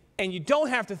thing and you don't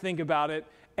have to think about it,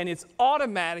 and it's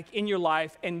automatic in your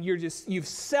life, and you've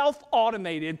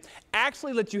self-automated,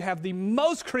 actually lets you have the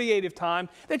most creative time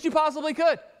that you possibly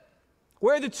could.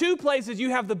 Where are the 2 places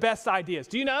you have the best ideas?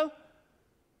 Do you know?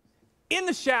 In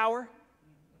the shower.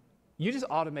 You just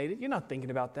automate it. You're not thinking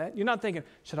about that. You're not thinking,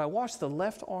 should I wash the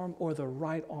left arm or the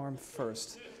right arm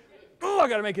first? Oh, I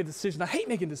got to make a decision. I hate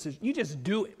making decisions. You just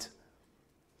do it.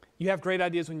 You have great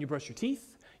ideas when you brush your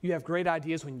teeth. You have great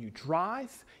ideas when you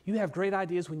drive. You have great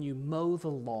ideas when you mow the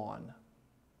lawn.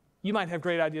 You might have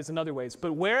great ideas in other ways,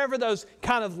 but wherever those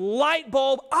kind of light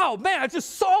bulb, oh man, I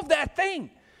just solved that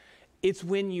thing. It's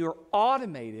when you're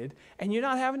automated and you're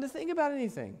not having to think about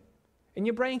anything. And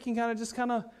your brain can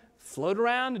kind of float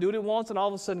around and do what it wants, and all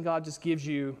of a sudden God just gives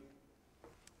you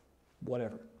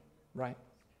whatever, right?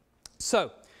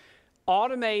 So,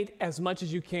 automate as much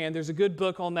as you can. There's a good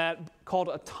book on that called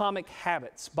Atomic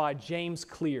Habits by James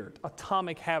Clear.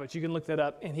 Atomic Habits. You can look that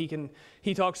up, and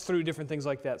he talks through different things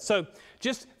like that. So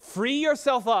just free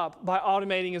yourself up by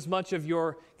automating as much of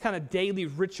your kind of daily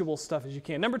ritual stuff as you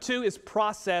can. Number 2 is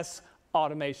process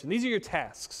automation. These are your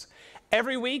tasks.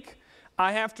 Every week,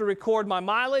 I have to record my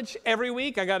mileage. Every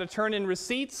week, I got to turn in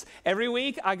receipts. Every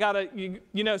week, I got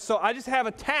to, so I just have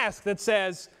a task that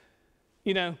says,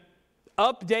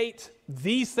 update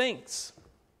these things.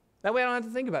 That way I don't have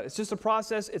to think about it. It's just a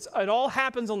process. It all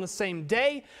happens on the same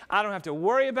day. I don't have to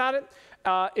worry about it.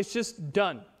 It's just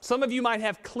done. Some of you might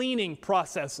have cleaning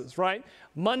processes, right?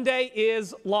 Monday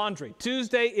is laundry.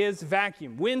 Tuesday is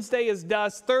vacuum. Wednesday is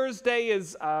dust. Thursday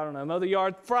is, mow the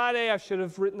yard. Friday, I should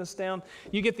have written this down.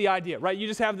 You get the idea, right? You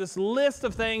just have this list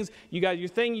of things. You got your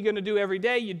thing you're going to do every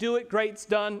day. You do it. Great. It's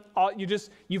done.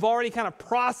 You've already kind of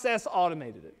process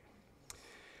automated it.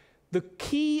 The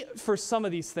key for some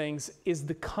of these things is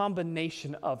the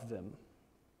combination of them.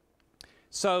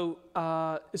 So,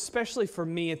 especially for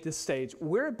me at this stage,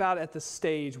 we're about at the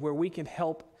stage where we can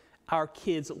help our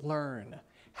kids learn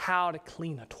how to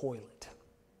clean a toilet,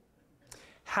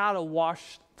 how to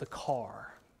wash the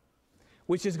car,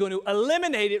 which is going to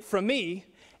eliminate it from me,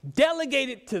 delegate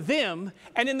it to them,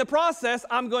 and in the process,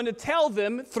 I'm going to tell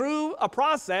them through a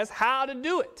process how to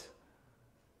do it.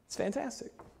 It's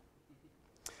fantastic.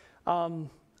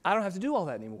 I don't have to do all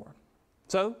that anymore.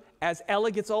 So as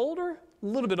Ella gets older, a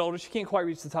little bit older, she can't quite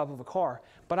reach the top of a car,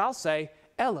 but I'll say,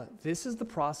 Ella, this is the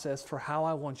process for how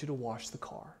I want you to wash the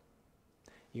car.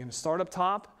 You're going to start up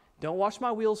top. Don't wash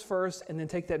my wheels first and then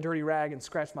take that dirty rag and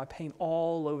scratch my paint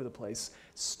all over the place.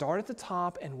 Start at the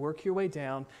top and work your way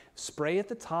down. Spray at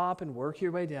the top and work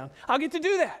your way down. I'll get to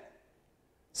do that.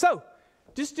 So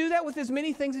just do that with as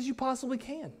many things as you possibly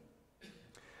can.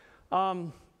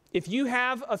 If you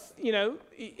have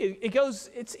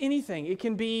it's anything. It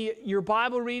can be your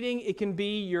Bible reading. It can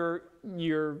be your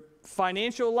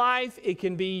financial life. It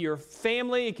can be your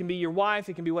family. It can be your wife.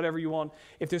 It can be whatever you want.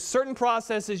 If there's certain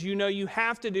processes you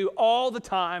have to do all the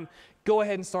time, go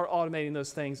ahead and start automating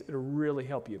those things. It'll really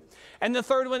help you. And the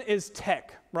third one is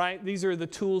tech, right? These are the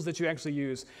tools that you actually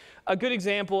use. A good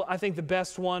example, I think the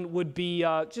best one would be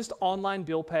just online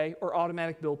bill pay or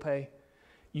automatic bill pay.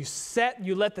 You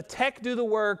let the tech do the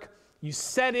work. You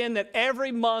set in that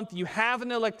every month you have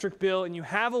an electric bill and you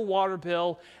have a water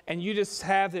bill and you just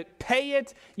have it, pay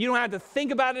it. You don't have to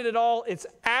think about it at all. It's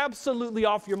absolutely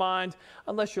off your mind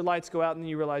unless your lights go out and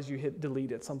you realize you hit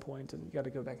delete at some point and you got to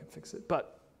go back and fix it.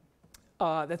 But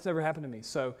that's never happened to me.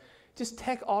 So just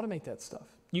tech automate that stuff.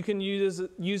 You can use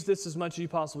this as much as you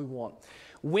possibly want.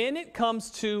 When it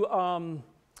comes to,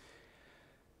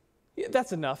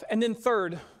 that's enough. And then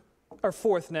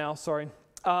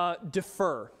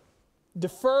defer.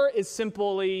 Defer is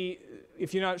simply,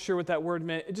 if you're not sure what that word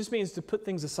meant, it just means to put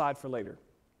things aside for later.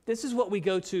 This is what we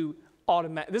go to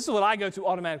automatic. This is what I go to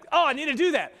automatically. Oh, I need to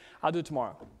do that. I'll do it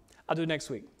tomorrow. I'll do it next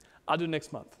week. I'll do it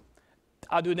next month.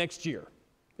 I'll do it next year.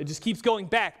 It just keeps going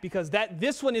back because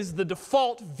this one is the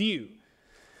default view.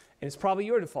 And it's probably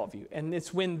your default view. And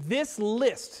it's when this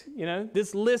list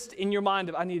in your mind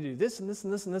of I need to do this and this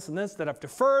and this and this and this that I've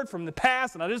deferred from the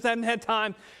past and I just haven't had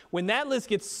time. When that list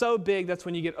gets so big, that's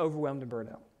when you get overwhelmed and burned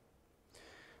out.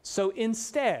 So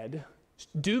instead,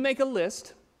 do make a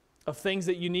list of things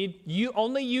that you need.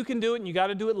 Only you can do it and you got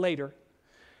to do it later.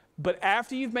 But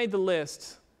after you've made the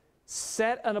list,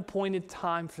 set an appointed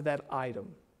time for that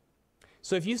item.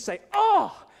 So if you say,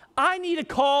 I need to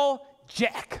call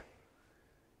Jack.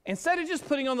 Instead of just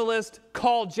putting on the list,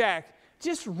 call Jack,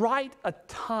 just write a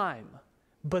time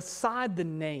beside the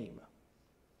name.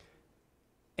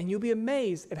 And you'll be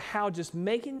amazed at how just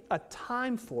making a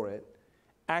time for it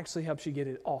actually helps you get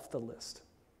it off the list.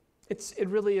 It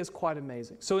really is quite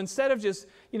amazing. So instead of just,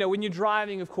 when you're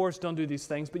driving, of course, don't do these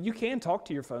things, but you can talk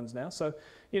to your phones now. So,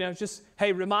 just,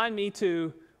 hey, remind me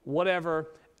to whatever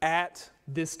at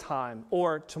this time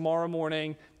or tomorrow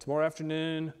morning, tomorrow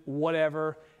afternoon,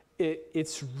 whatever.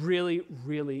 It's really,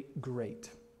 really great.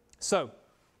 So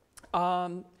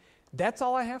that's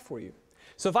all I have for you.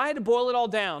 So if I had to boil it all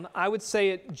down, I would say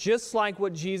it just like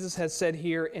what Jesus has said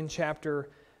here in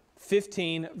chapter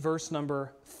 15, verse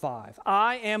number 5.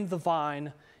 I am the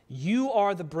vine, you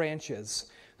are the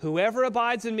branches. Whoever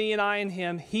abides in me and I in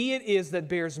him, he it is that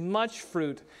bears much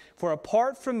fruit. For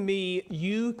apart from me,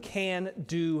 you can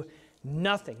do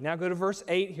nothing. Now go to verse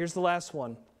 8. Here's the last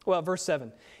one. Well, verse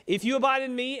 7. If you abide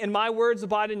in me and my words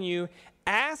abide in you,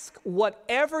 ask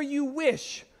whatever you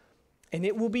wish, and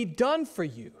it will be done for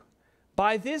you.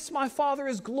 By this my Father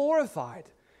is glorified,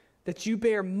 that you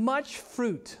bear much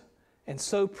fruit, and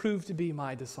so prove to be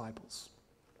my disciples.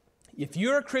 If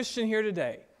you're a Christian here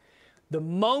today, the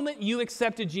moment you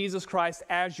accepted Jesus Christ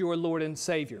as your Lord and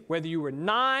Savior, whether you were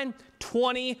 9,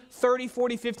 20, 30,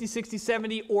 40, 50, 60,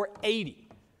 70, or 80,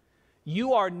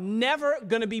 you are never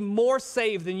going to be more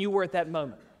saved than you were at that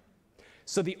moment.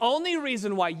 So the only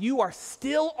reason why you are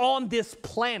still on this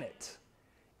planet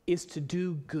is to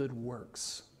do good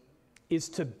works, is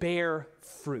to bear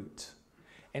fruit.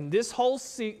 And this whole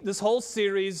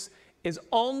series has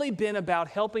only been about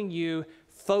helping you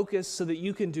focus so that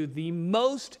you can do the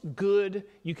most good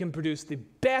you can produce, the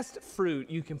best fruit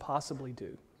you can possibly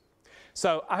do.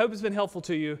 So I hope it's been helpful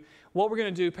to you. What we're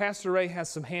going to do, Pastor Ray has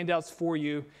some handouts for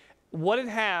you. What it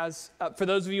has, for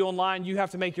those of you online, you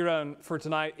have to make your own for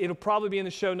tonight. It'll probably be in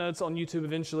the show notes on YouTube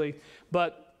eventually.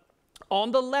 But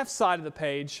on the left side of the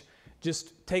page,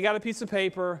 just take out a piece of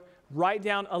paper, write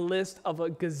down a list of a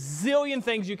gazillion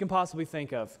things you can possibly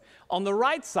think of. On the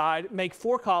right side, make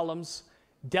 4 columns: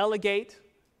 delegate,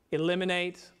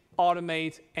 eliminate,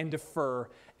 automate, and defer.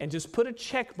 And just put a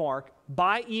check mark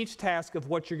by each task of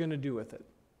what you're going to do with it.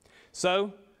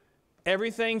 So,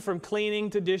 everything from cleaning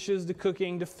to dishes to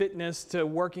cooking to fitness to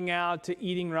working out to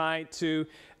eating right to,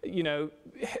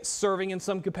 serving in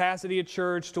some capacity at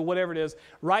church to whatever it is.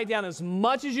 Write down as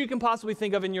much as you can possibly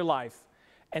think of in your life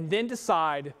and then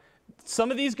decide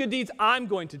some of these good deeds I'm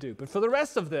going to do. But for the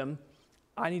rest of them,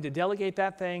 I need to delegate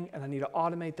that thing and I need to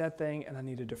automate that thing and I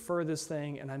need to defer this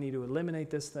thing and I need to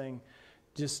eliminate this thing.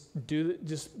 Just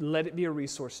let it be a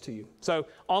resource to you. So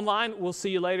online, we'll see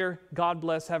you later. God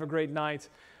bless. Have a great night.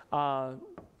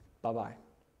 Bye-bye.